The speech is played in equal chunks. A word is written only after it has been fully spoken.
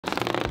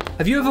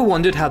Have you ever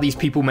wondered how these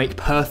people make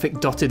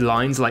perfect dotted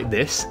lines like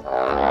this?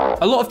 A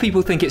lot of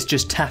people think it's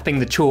just tapping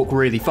the chalk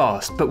really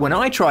fast, but when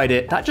I tried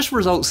it, that just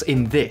results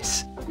in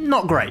this.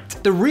 Not great.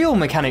 The real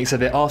mechanics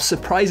of it are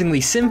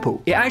surprisingly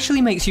simple. It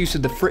actually makes use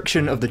of the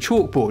friction of the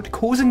chalkboard,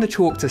 causing the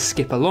chalk to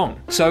skip along.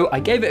 So I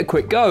gave it a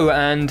quick go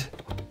and...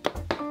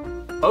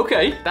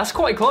 okay, that's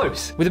quite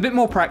close. With a bit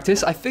more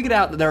practice, I figured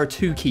out that there are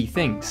two key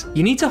things.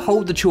 You need to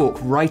hold the chalk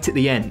right at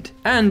the end,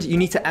 and you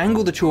need to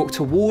angle the chalk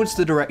towards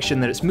the direction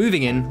that it's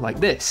moving in, like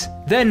this.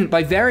 Then,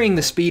 by varying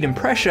the speed and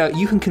pressure,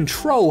 you can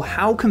control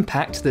how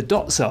compact the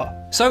dots are.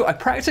 So I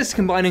practiced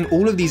combining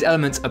all of these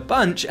elements a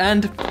bunch,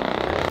 and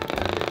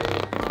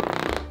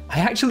I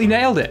actually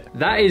nailed it.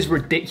 That is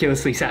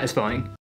ridiculously satisfying.